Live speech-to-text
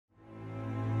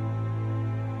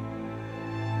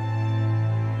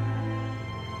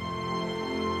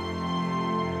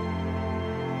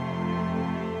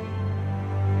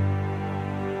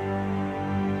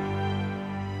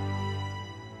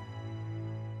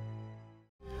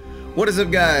What is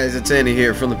up, guys? It's Andy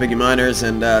here from the Piggy Miners,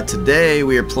 and today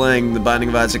we are playing The Binding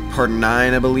of Isaac Part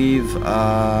 9, I believe.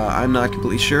 I'm not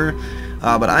completely sure,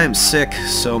 but I am sick,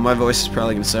 so my voice is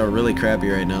probably going to sound really crappy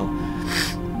right now.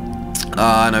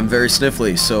 And I'm very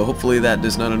sniffly, so hopefully that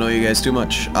does not annoy you guys too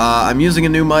much. I'm using a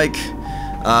new mic,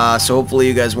 so hopefully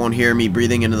you guys won't hear me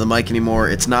breathing into the mic anymore.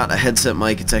 It's not a headset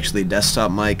mic, it's actually a desktop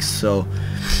mic, so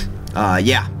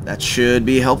yeah, that should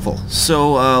be helpful.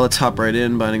 So let's hop right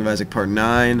in, Binding of Isaac Part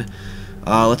 9.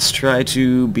 Let's try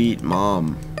to beat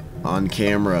Mom on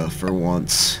camera for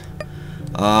once.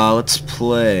 Let's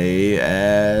play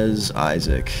as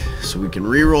Isaac so we can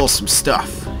reroll some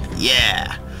stuff.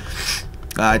 Yeah!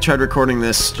 I tried recording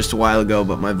this just a while ago,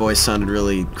 but my voice sounded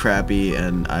really crappy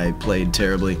and I played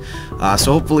terribly.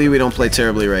 So hopefully we don't play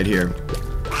terribly right here.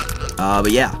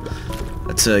 But yeah,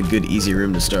 that's a good easy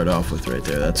room to start off with right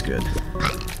there. That's good.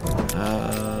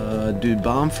 Dude,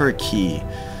 bomb for a key.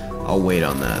 I'll wait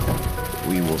on that.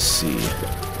 We will see.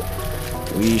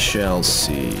 We shall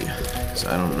see. 'Cause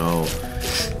I don't know.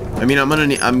 I mean, I'm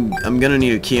gonna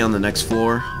need a key on the next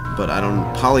floor, but I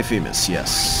don't. Polyphemus,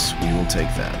 yes, we will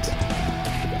take that.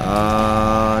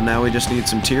 Now we just need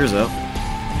some tears up,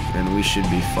 and we should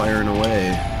be firing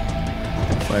away.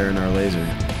 Firing our laser.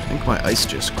 I think my ice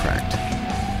just cracked.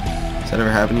 Has that ever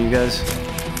happened to you guys?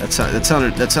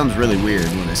 That sounds really weird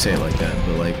when I say it like that,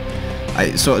 but like,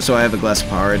 so I have a glass of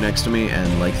power right next to me,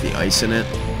 and like the ice in it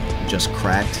just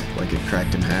cracked, like it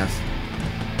cracked in half,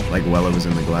 like while it was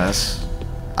in the glass.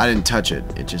 I didn't touch it.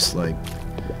 It just like,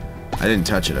 I didn't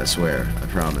touch it. I swear. I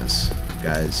promise,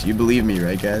 guys. You believe me,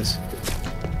 right, guys?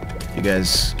 You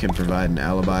guys can provide an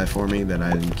alibi for me that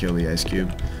I didn't kill the ice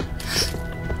cube.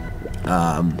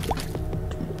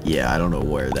 Yeah, I don't know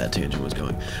where that tangent was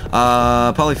going.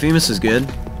 Polyphemus is good.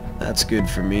 That's good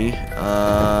for me.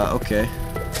 Okay.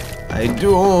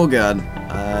 Oh god.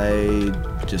 I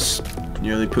just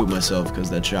nearly pooped myself because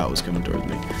that shot was coming towards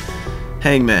me.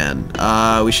 Hangman.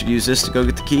 We should use this to go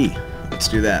get the key. Let's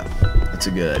do that. That's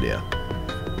a good idea.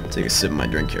 Take a sip of my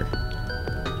drink here.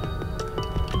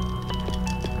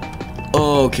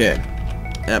 Okay.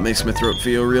 That makes my throat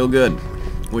feel real good,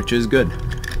 which is good.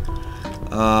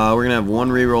 We're gonna have one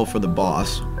reroll for the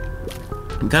boss.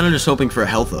 I'm kind of just hoping for a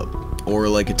health up, or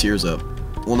like a tears up.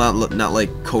 Well, not like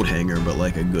coat hanger, but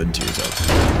like a good tears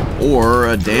up, or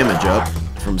a damage up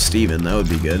from Steven. That would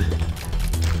be good.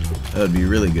 That would be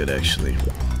really good, actually.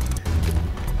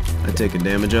 I'd take a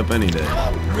damage up any day.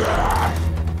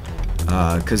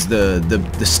 Cause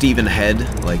the Steven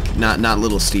head, like not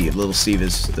Little Steve. Little Steve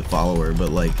is the follower, but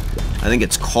like I think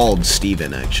it's called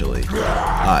Steven actually.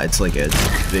 It's like a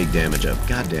big damage up.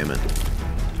 God damn it.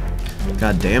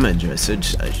 God damage. I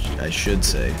should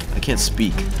say. I can't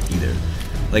speak either.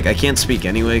 Like I can't speak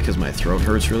anyway because my throat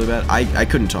hurts really bad. I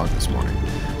couldn't talk this morning,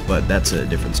 but that's a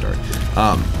different story.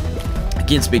 I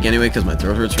can't speak anyway because my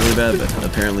throat hurts really bad, but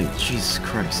apparently, Jesus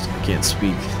Christ, I can't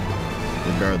speak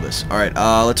regardless. Alright,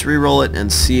 let's re-roll it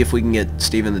and see if we can get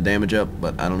Steven the damage up,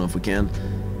 but I don't know if we can.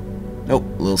 Nope,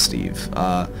 Lil Steve.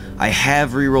 I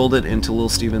have re-rolled it into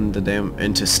Steve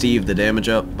the damage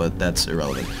up, but that's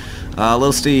irrelevant.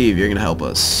 Lil Steve, you're gonna help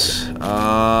us.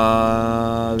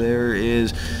 There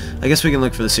is... I guess we can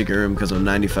look for the secret room because I'm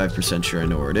 95% sure I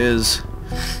know where it is.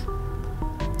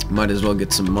 Might as well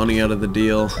get some money out of the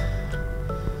deal.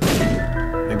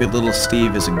 Maybe Little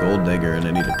Steve is a gold digger and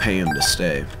I need to pay him to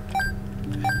stay.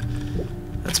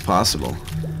 That's possible.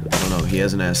 I don't know, he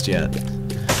hasn't asked yet.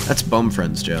 That's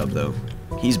Bumfriend's job, though.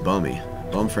 He's bummy.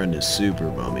 Bumfriend is super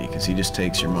bummy, because he just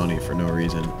takes your money for no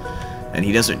reason. And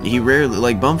he rarely,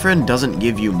 like, Bumfriend doesn't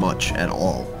give you much at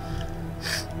all.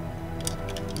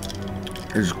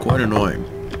 It's quite annoying.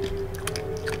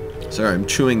 Sorry, I'm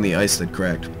chewing the ice that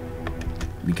cracked.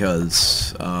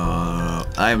 Because, I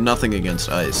have nothing against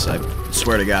ice. I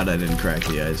swear to God I didn't crack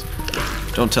the ice.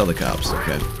 Don't tell the cops,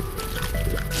 okay?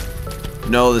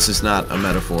 No, this is not a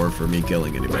metaphor for me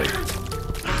killing anybody.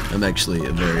 I'm actually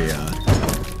a very,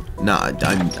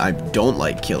 I don't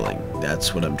like killing.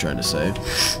 That's what I'm trying to say.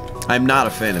 I'm not a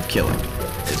fan of killing,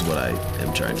 is what I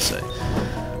am trying to say.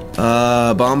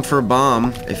 Bomb for a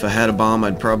bomb. If I had a bomb,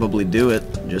 I'd probably do it,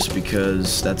 just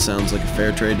because that sounds like a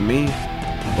fair trade to me.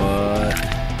 But,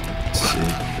 let's see.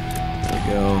 There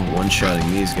we go. One-shotting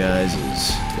these guys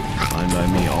is fine by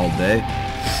me all day.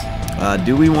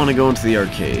 Do we want to go into the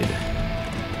arcade?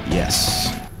 Yes.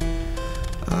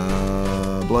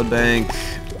 Blood bank.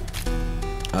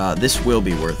 This will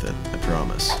be worth it, I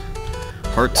promise.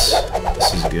 Hearts.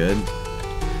 This is good.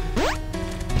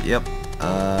 Yep.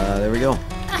 There we go.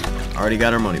 Already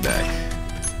got our money back.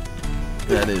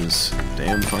 That is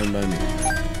damn fine by me.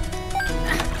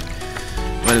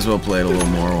 Might as well play it a little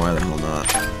more, why the hell not?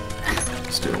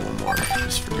 Let's do it one more,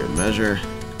 just for good measure.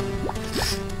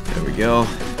 There we go.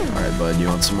 Alright, bud, you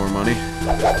want some more money?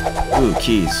 Ooh,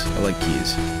 keys. I like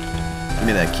keys. Give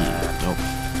me that key. Nope.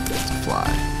 It's a fly.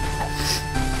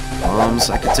 Bombs.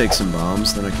 I could take some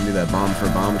bombs. Then I can do that bomb for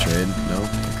bomb trade. No?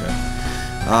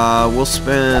 Okay. We'll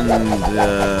spend...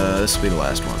 this will be the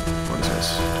last one. What is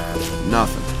this?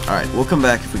 Nothing. Alright, we'll come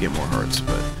back if we get more hearts,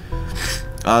 but...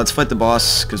 let's fight the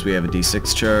boss, because we have a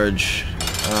D6 charge.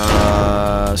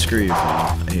 Screw you,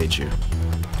 Famine. I hate you.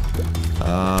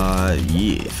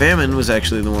 Yeah. Famine was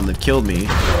actually the one that killed me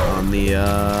on the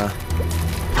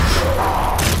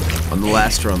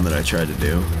last run that I tried to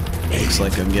do. Looks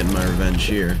like I'm getting my revenge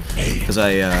here, because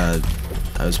I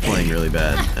was playing really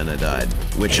bad and I died,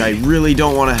 which I really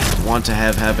don't want to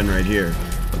have happen right here.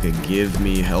 Okay, give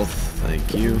me health,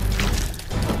 thank you.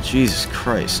 Jesus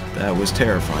Christ, that was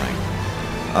terrifying.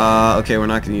 Okay, we're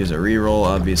not going to use a reroll,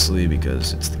 obviously,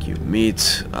 because it's the cube of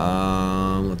meat.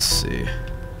 Let's see.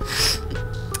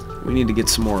 We need to get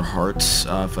some more hearts.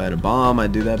 If I had a bomb,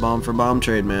 I'd do that bomb for bomb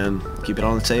trade, man. Keep it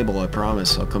on the table, I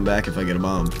promise. I'll come back if I get a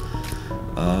bomb.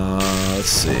 Let's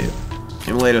see.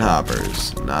 Immolated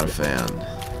hoppers. Not a fan.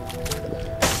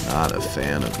 Not a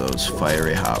fan of those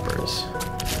fiery hoppers.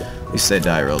 At least they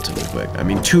die relatively quick. I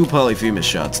mean, 2 Polyphemus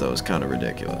shots, though, is kind of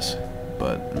ridiculous.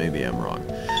 But maybe I'm wrong.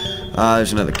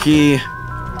 There's another key.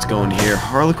 Let's go in here.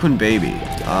 Harlequin baby.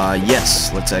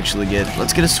 Yes, let's get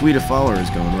a suite of followers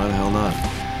going. Why the hell not?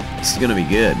 This is gonna be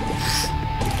good.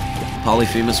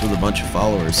 Polyphemus with a bunch of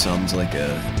followers sounds like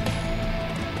a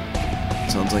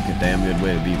damn good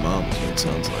way to beat mom, is what it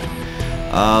sounds like.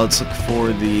 Let's look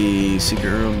for the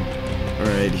secret room.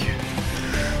 Alright here.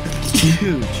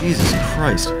 Jesus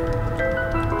Christ.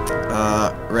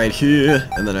 Right here,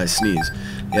 and then I sneeze.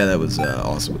 Yeah, that was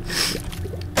awesome.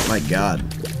 My god.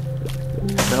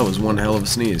 That was one hell of a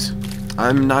sneeze.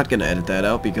 I'm not gonna edit that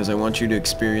out because I want you to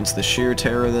experience the sheer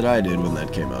terror that I did when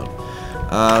that came out.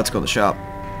 Let's go to the shop.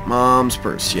 Mom's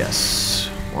purse, yes.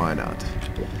 Why not?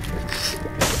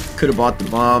 Could have bought the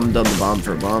bomb, done the bomb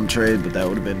for a bomb trade, but that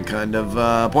would have been kind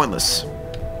of pointless.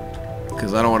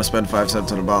 Because I don't want to spend 5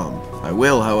 cents on a bomb. I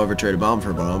will, however, trade a bomb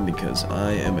for a bomb because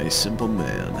I am a simple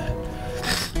man.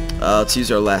 Let's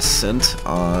use our last cent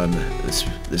on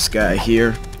this guy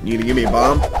here. You gonna give me a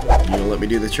bomb? You gonna let me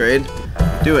do the trade?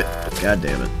 Do it. God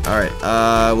damn it. Alright,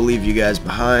 we'll leave you guys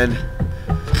behind.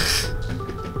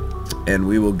 And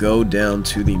we will go down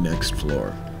to the next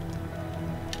floor.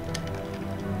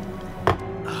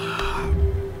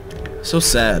 So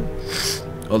sad.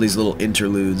 All these little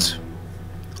interludes.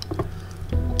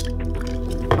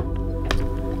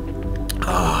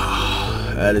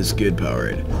 That is good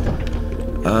Powerade.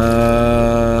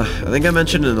 I think I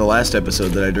mentioned in the last episode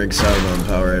that I drink Saruman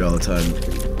Powerade all the time.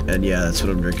 And yeah, that's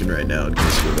what I'm drinking right now, in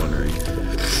case you're wondering.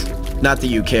 Not that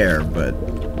you care, but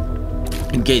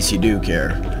in case you do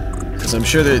care. Because I'm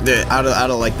sure that out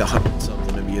of like the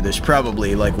 100-something of you, there's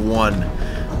probably like one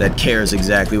that cares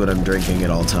exactly what I'm drinking at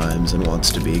all times and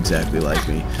wants to be exactly like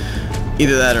me.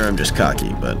 Either that or I'm just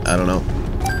cocky, but I don't know.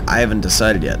 I haven't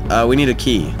decided yet. We need a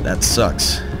key. That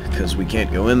sucks, because we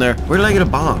can't go in there. Where did I get a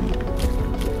bomb?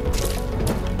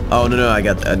 Oh, no, I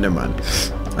got that. Never mind.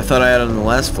 I thought I had it on the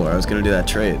last floor. I was going to do that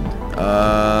trade.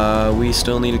 We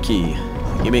still need a key.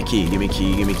 Give me a key, give me a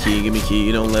key, give me a key, give me a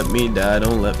key. Don't let me die,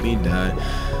 don't let me die.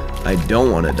 I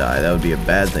don't want to die. That would be a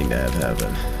bad thing to have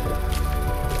happen.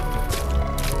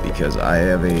 Because I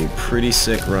have a pretty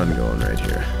sick run going right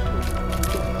here.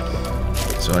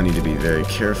 So I need to be very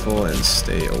careful and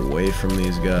stay away from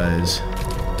these guys.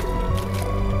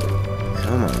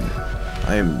 Come on.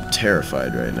 I am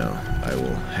terrified right now. I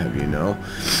will have you know.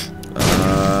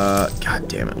 God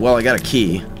damn it. Well, I got a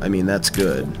key. I mean, that's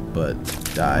good. But,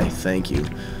 die. Thank you.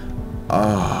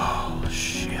 Oh,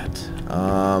 shit.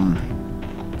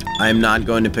 I'm not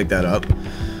going to pick that up.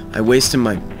 I wasted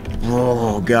my...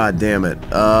 Oh, god damn it.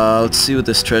 Let's see what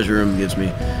this treasure room gives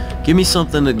me. Give me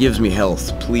something that gives me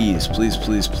health. Please, please,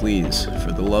 please, please.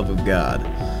 For the love of God.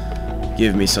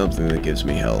 Give me something that gives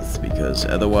me health. Because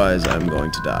otherwise, I'm going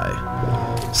to die.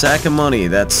 Sack of money.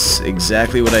 That's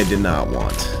exactly what I did not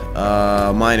want.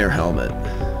 Miner helmet.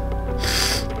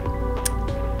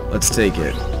 Let's take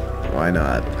it. Why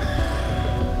not?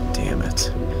 Damn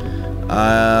it.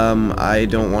 I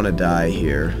don't want to die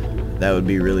here. That would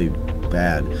be really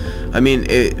bad. I mean,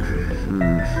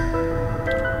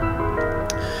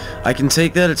 I can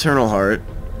take that Eternal Heart,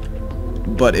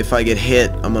 but if I get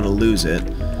hit, I'm gonna lose it.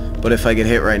 But if I get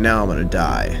hit right now, I'm gonna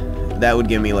die. That would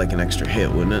give me like an extra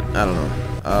hit, wouldn't it? I don't know.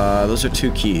 Those are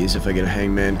 2 keys. If I get a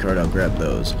Hangman card, I'll grab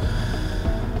those.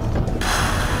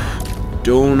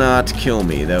 Do not kill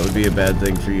me. That would be a bad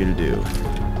thing for you to do.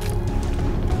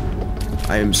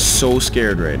 I am so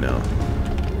scared right now.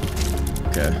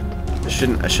 Okay.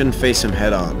 I shouldn't face him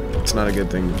head on. It's not a good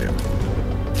thing to do.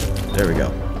 There we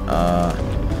go.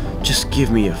 Just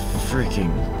give me a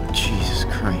freaking... Jesus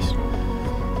Christ.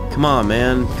 Come on,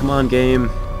 man. Come on, game.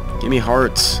 Give me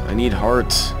hearts. I need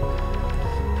hearts.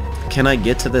 Can I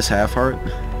get to this half heart?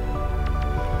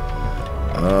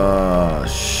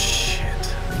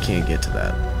 Shit. I can't get to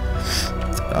that.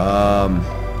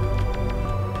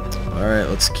 Alright,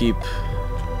 let's keep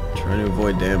trying to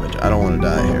avoid damage. I don't want to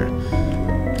die here.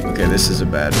 Okay, this is a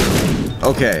bad room.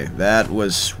 Okay, that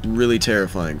was really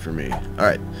terrifying for me.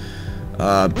 Alright.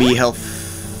 B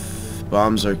health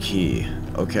bombs are key.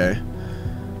 Okay.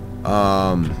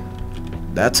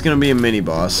 That's gonna be a mini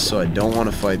boss, so I don't want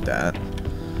to fight that.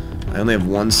 I only have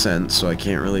 1 cent, so I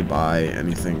can't really buy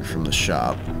anything from the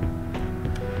shop.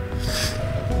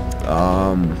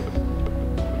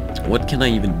 What can I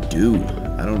even do?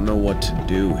 I don't know what to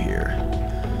do here.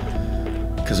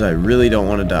 Because I really don't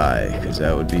want to die, because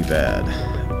that would be bad.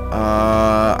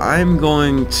 I'm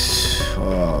going to...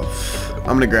 I'm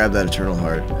going to grab that Eternal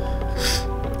Heart.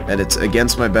 And it's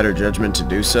against my better judgment to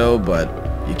do so, but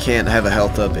you can't have a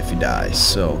health up if you die,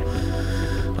 so...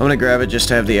 I'm going to grab it just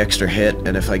to have the extra hit,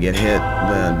 and if I get hit,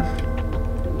 then...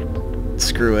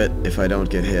 Screw it if I don't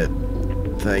get hit.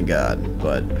 Thank God,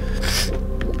 but...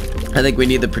 I think we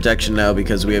need the protection now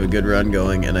because we have a good run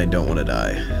going and I don't want to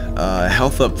die.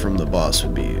 Health up from the boss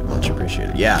would be much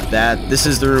appreciated. Yeah, this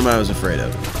is the room I was afraid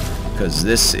of. Because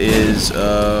this is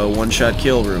a one-shot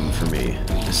kill room for me.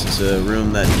 This is a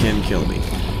room that can kill me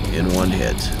in 1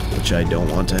 hit, which I don't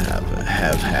want to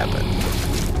have happen.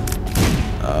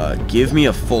 Give me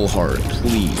a full heart,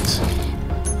 please.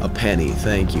 A penny.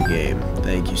 Thank you, game.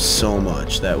 Thank you so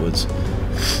much. That was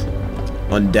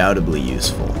undoubtedly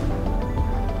useful,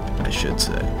 I should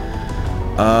say.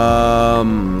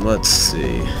 Let's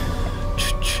see.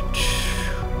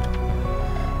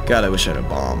 God, I wish I had a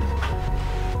bomb.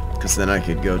 Because then I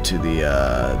could go to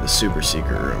the super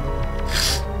secret room.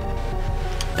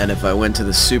 And if I went to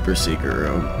the super secret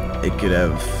room, it could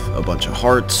have a bunch of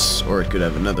hearts, or it could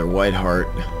have another white heart.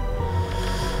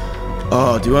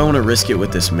 Oh, do I want to risk it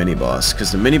with this mini-boss?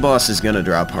 Because the mini-boss is going to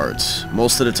drop hearts.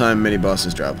 Most of the time,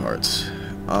 mini-bosses drop hearts.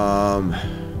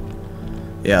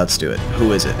 Yeah, let's do it.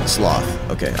 Who is it? Sloth.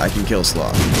 Okay, I can kill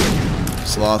Sloth.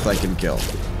 Sloth I can kill.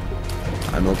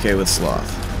 I'm okay with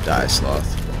Sloth. Die,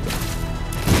 Sloth.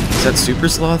 Is that Super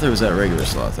Sloth or was that regular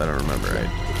Sloth? I don't remember, right?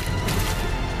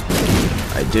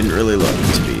 I didn't really look,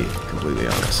 to be completely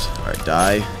honest. Alright,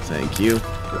 die. Thank you.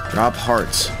 Drop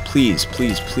hearts. Please,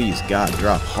 please, please, God,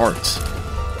 drop hearts.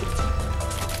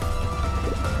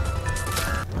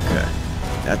 Okay.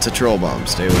 That's a troll bomb.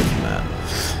 Stay away from that.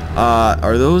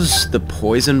 Are those the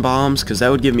poison bombs? Because that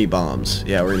would give me bombs.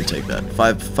 Yeah, we're gonna take that.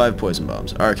 Five poison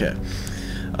bombs. Okay.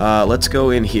 Let's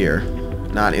go in here.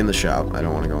 Not in the shop. I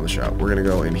don't want to go in the shop. We're gonna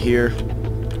go in here,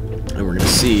 and we're gonna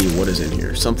see what is in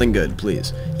here. Something good,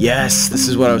 please. Yes, this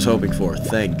is what I was hoping for.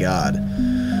 Thank God.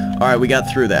 Alright, we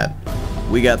got through that.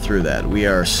 We got through that. We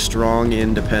are strong,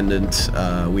 independent.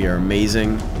 We are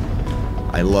amazing.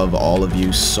 I love all of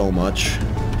you so much.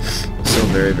 So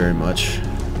very, very much.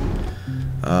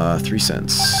 3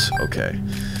 cents. Okay.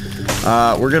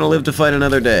 We're gonna live to fight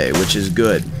another day, which is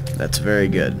good. That's very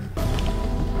good.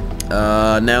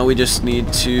 Now we just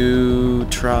need to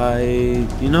try...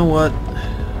 You know what?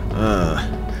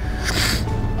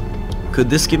 Could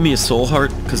this give me a soul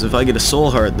heart? Because if I get a soul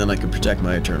heart, then I could protect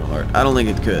my eternal heart. I don't think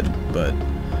it could, but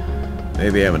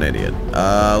maybe I'm an idiot.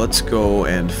 Let's go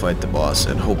and fight the boss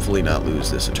and hopefully not lose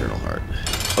this eternal heart.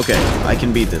 Okay, I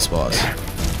can beat this boss.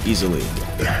 Easily.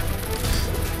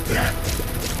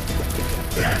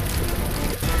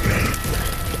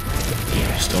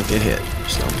 Just don't get hit.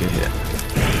 Just don't get hit.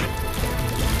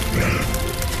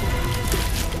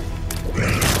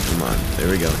 Come on. There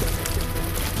we go.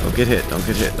 Don't get hit. Don't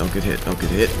get hit. Don't get hit. Don't get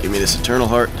hit. Give me this eternal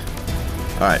heart.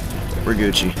 Alright. We're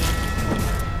Gucci.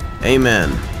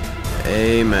 Amen.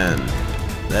 Amen.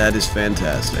 That is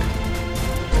fantastic.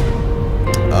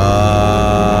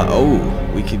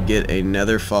 Oh, we could get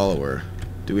another follower.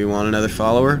 Do we want another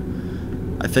follower?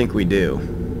 I think we do.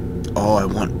 Oh, I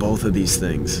want both of these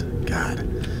things. God.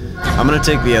 I'm gonna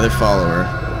take the other follower,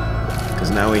 because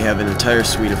now we have an entire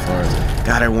suite of flowers.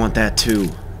 God, I want that too.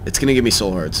 It's gonna give me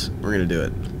soul hearts. We're gonna do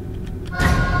it.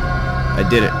 I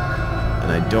did it.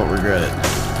 And I don't regret it.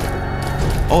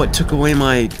 Oh, it took away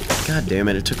my... God damn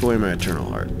it, it took away my eternal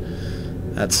heart.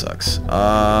 That sucks.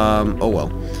 Oh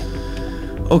well.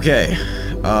 Okay.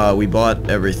 We bought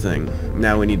everything.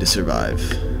 Now we need to survive.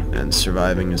 And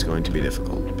surviving is going to be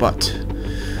difficult. But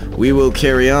we will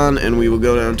carry on and we will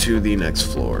go down to the next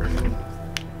floor.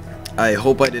 I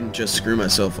hope I didn't just screw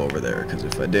myself over there, because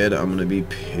if I did, I'm gonna be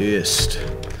pissed.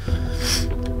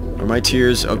 Are my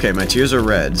tears... Okay, my tears are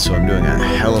red, so I'm doing a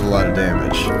hell of a lot of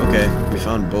damage. Okay, we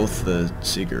found both the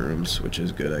secret rooms, which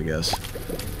is good, I guess.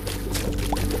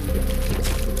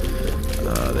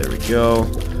 There we go.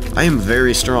 I am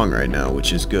very strong right now,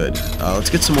 which is good.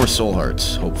 Let's get some more soul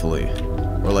hearts, hopefully.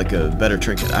 Or like a better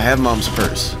trinket. I have Mom's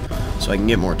purse, so I can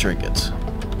get more trinkets.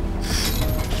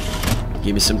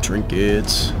 Give me some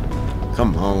trinkets.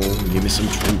 Come on, give me some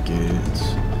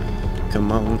trinkets.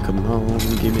 Come on,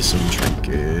 give me some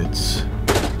trinkets.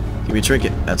 Give me a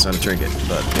trinket. That's not a trinket,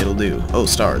 but it'll do. Oh,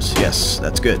 stars. Yes,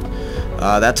 that's good.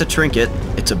 That's a trinket.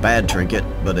 It's a bad trinket,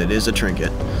 but it is a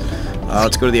trinket.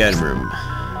 Let's go to the item room.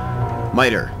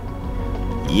 Miter.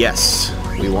 Yes,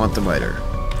 we want the miter.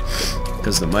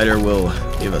 Because the miter will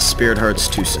give us spirit hearts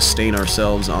to sustain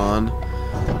ourselves on.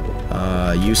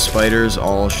 You spiders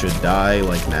all should die,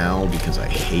 like now, because I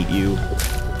hate you.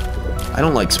 I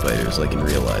don't like spiders, like in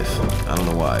real life. I don't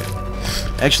know why.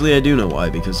 Actually, I do know why,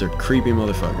 because they're creepy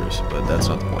motherfuckers, but that's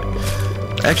not the point.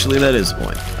 Actually, that is the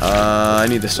point. I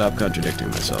need to stop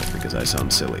contradicting myself, because I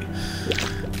sound silly.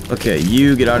 Okay,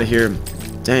 you get out of here.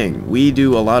 Dang, we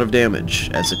do a lot of damage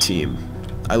as a team.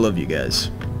 I love you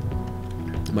guys.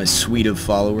 My suite of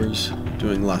followers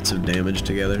doing lots of damage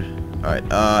together. Alright,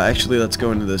 actually let's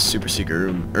go into the super secret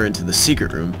room, or into the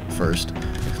secret room first. There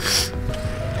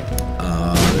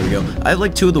we go. I have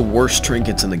like 2 of the worst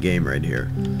trinkets in the game right here.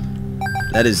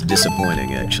 That is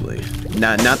disappointing, actually.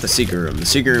 Not the secret room. The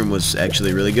secret room was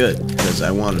actually really good, because I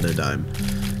wanted a dime.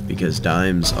 Because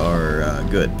dimes are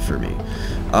good for me.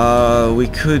 We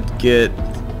could get...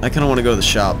 I kind of want to go to the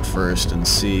shop first and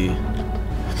see...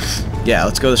 Yeah,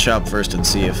 let's go to the shop first and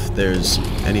see if there's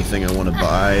anything I want to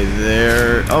buy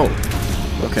there. Oh,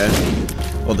 okay.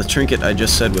 Well, the trinket I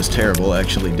just said was terrible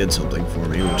actually did something for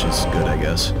me, which is good, I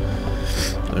guess.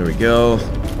 There we go.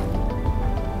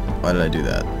 Why did I do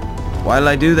that? Why did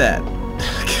I do that?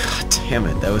 God damn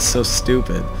it, that was so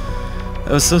stupid.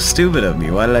 That was so stupid of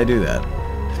me. Why did I do that?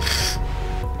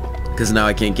 Because now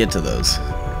I can't get to those.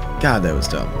 God, that was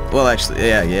dumb. Well, actually,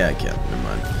 yeah, I can. Never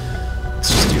mind. Let's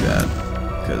just do that.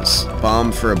 Because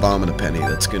bomb for a bomb and a penny,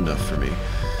 that's good enough for me.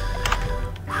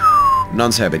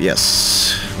 Nun's habit,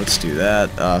 yes. Let's do that.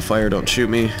 Fire, don't shoot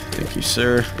me. Thank you,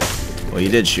 sir. Well, you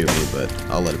did shoot me, but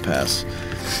I'll let it pass.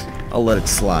 I'll let it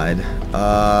slide.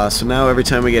 So now every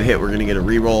time we get hit, we're going to get a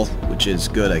reroll, which is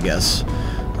good, I guess.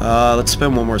 Let's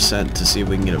spend 1 more cent to see if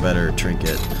we can get a better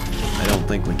trinket. I don't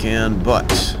think we can,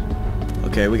 but...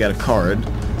 Okay, we got a card.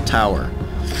 Tower.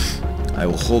 I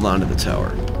will hold on to the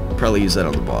tower. Probably use that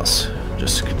on the boss.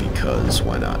 Just because,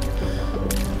 why not?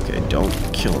 Okay, don't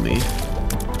kill me.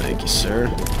 Thank you, sir.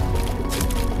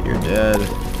 You're dead.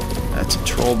 That's a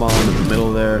troll bomb in the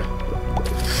middle there.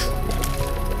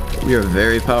 We are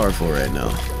very powerful right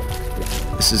now.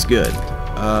 This is good.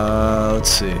 Let's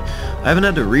see. I haven't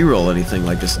had to reroll anything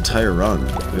like this entire run.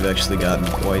 We've actually gotten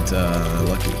quite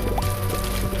lucky.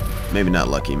 Maybe not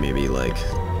lucky, maybe like...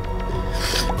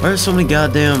 Why are so many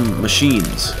goddamn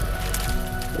machines?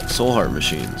 Soul heart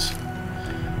machines.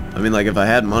 I mean, like, if I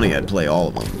had money, I'd play all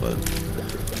of them, but...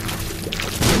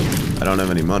 I don't have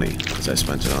any money, because I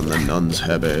spent it on the Nun's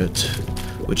habit,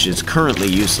 which is currently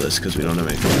useless, because we don't have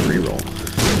anything to reroll.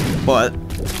 But,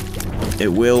 it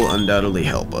will undoubtedly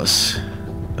help us,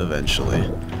 eventually.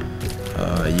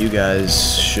 You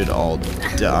guys should all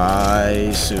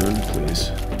die soon,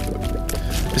 please.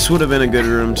 This would have been a good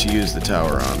room to use the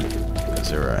tower on, because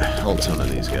there are a hell ton of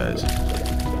these guys.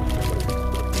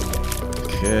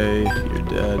 Okay, you're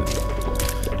dead.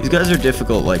 These guys are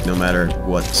difficult, like, no matter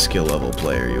what skill level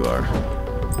player you are.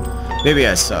 Maybe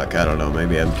I suck, I don't know,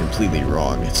 maybe I'm completely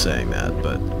wrong at saying that,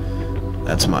 but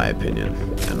that's my opinion,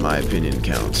 and my opinion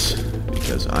counts,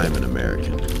 because I'm an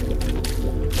American.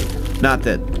 Not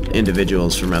that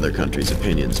individuals from other countries'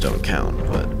 opinions don't count,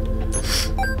 but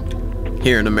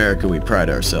here in America we pride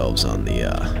ourselves on the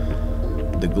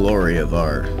glory of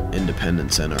our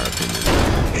independence and our opinion.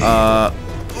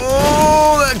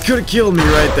 Oh, that could have killed me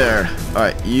right there.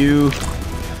 Alright, you...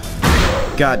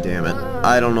 God damn it.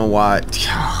 I don't know why.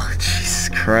 Oh, Jesus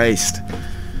Christ.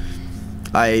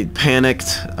 I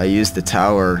panicked. I used the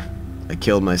tower. I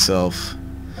killed myself.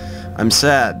 I'm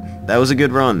sad. That was a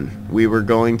good run. We were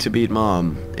going to beat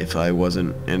Mom if I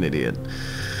wasn't an idiot.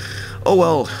 Oh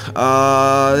well.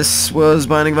 This was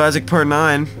Binding of Isaac Part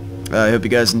 9. I hope you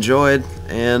guys enjoyed,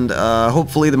 and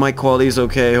hopefully the mic quality is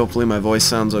okay, hopefully my voice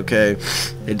sounds okay.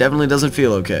 It definitely doesn't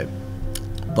feel okay.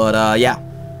 But yeah,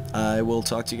 I will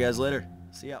talk to you guys later.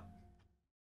 See ya.